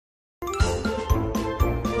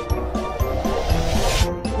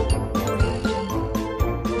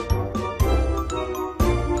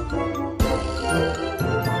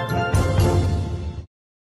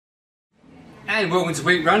And welcome to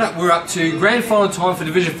Week Roundup. We're up to grand final time for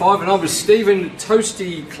Division 5 and I'm with Stephen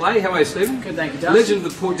Toasty Clay. How are you, Stephen? Good, thank you, Darcy. Legend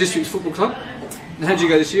of the Port Districts Football Club. And how did you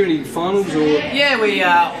go this year? Any finals or...? Yeah, we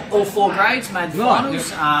all 4 grades made the finals.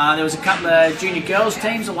 Yeah. There was a couple of junior girls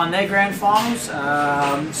teams that won their grand finals.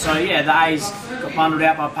 So yeah, the A's got bundled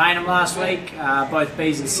out by PAYNEHAM last week. Both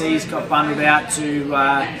B's and C's got bundled out to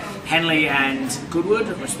Henley and Goodwood,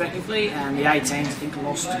 respectively, and the A teams I think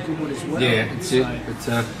lost to Goodwood as well. Yeah, that's it.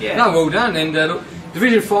 But, yeah. No, well done. And look,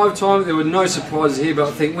 Division 5 time, there were no surprises here, but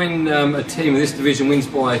I think when a team in this division wins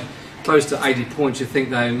by close to 80 points, you think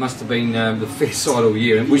they must have been the fair side all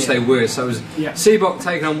year, which they were. So it was Seabock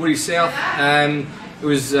taking on Woodville South. It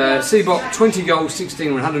was Seabock 20 goals,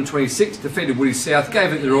 16 126, defeated Woodville South,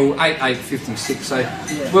 gave it their all, 8-8, 56. So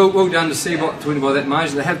well done to Seabock to win by that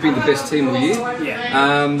margin. They have been the best team all year.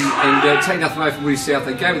 And take nothing away from Woodville South,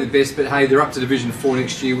 they gave it the best, but hey, they're up to Division 4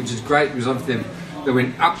 next year, which is great because obviously they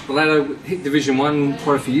went up the ladder, hit Division 1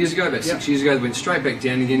 quite a few years ago, about 6 years ago. They went straight back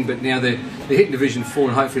down again, but now they're hitting Division 4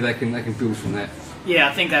 and hopefully they can build from that. Yeah,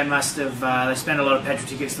 I think they must have. They spent a lot of petrol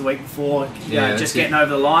tickets the week before, just getting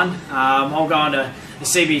over the line. I'll go on to the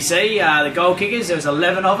CBC, the goal kickers. There was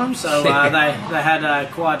 11 of them, so they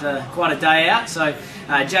had quite a day out. So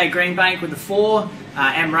Jay Greenbank with the 4,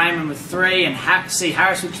 M Raymond with 3, and C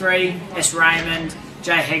Harris with 3. S Raymond,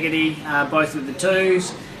 Jay Hegarty, both with the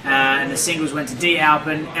 2s. And the singles went to D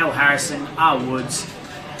Alpin, L Harrison, R Woods,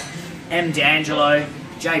 M D'Angelo,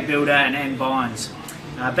 J Builder, and N Bynes.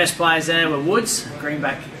 Best players there were Woods.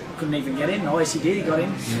 Greenback couldn't even get in. Oh, yes, he did. He got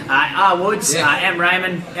in. R Woods, M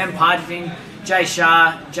Raymond, M Partington, J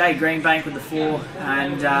Shah, J Greenbank with the 4,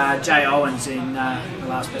 and J Owens in the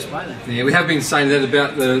last best player there. Yeah, we have been saying that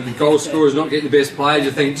about the goal scorers not getting the best players.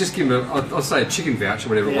 You think just give them I'll say a chicken voucher,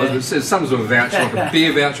 whatever it was, but it says some sort of voucher, like a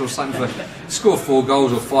beer voucher or something for score 4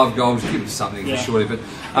 goals or 5 goals. Give them something for surely.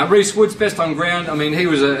 But Reece Woods, best on ground. I mean, he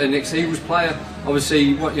was an ex-Eagles player.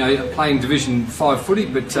 Obviously, playing Division 5 footy,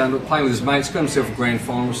 but playing with his mates, got himself a grand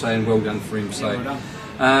final, saying well done for him. So. Well done.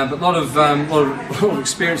 But a lot of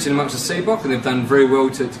experience in amongst the Seabock, and they've done very well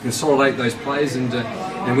to consolidate those players and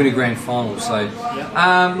win a grand final. So,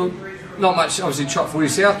 look, not much obviously chop for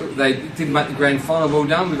Woodville South, but they did make the grand final. Well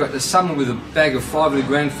done. We've got the Sumner with a bag of 5 in the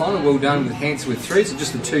grand final. Well done with Hanson with 3. So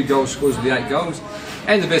just the 2 goal scorers with the 8 goals.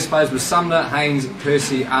 And the best players were Sumner, Haynes,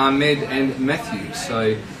 Percy, Ahmed, and Matthews.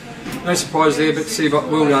 So. No surprise there, but Seabock,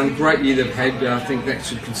 well done. Great year they've had. I think that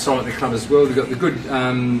should consolidate the club as well. They've got the good,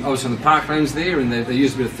 obviously on the parklands there, and they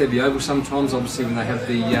use a bit of Thebby Oval sometimes, obviously when they have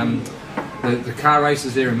the car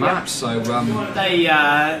races there in March. So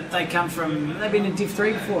they come from, they've been in Div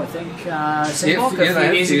 3 before, I think, Seabock a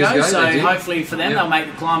few years ago. So hopefully for them they'll make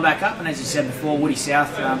the climb back up. And as you said before, Woodville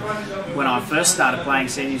South, when I first started playing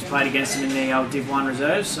seniors, played against them in the old Div 1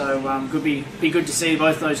 reserves. So be good to see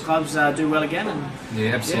both those clubs do well again. And,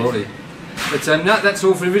 yeah, absolutely. But no, that's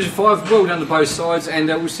all for Division 5. Well done to both sides, and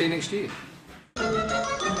we'll see you next year.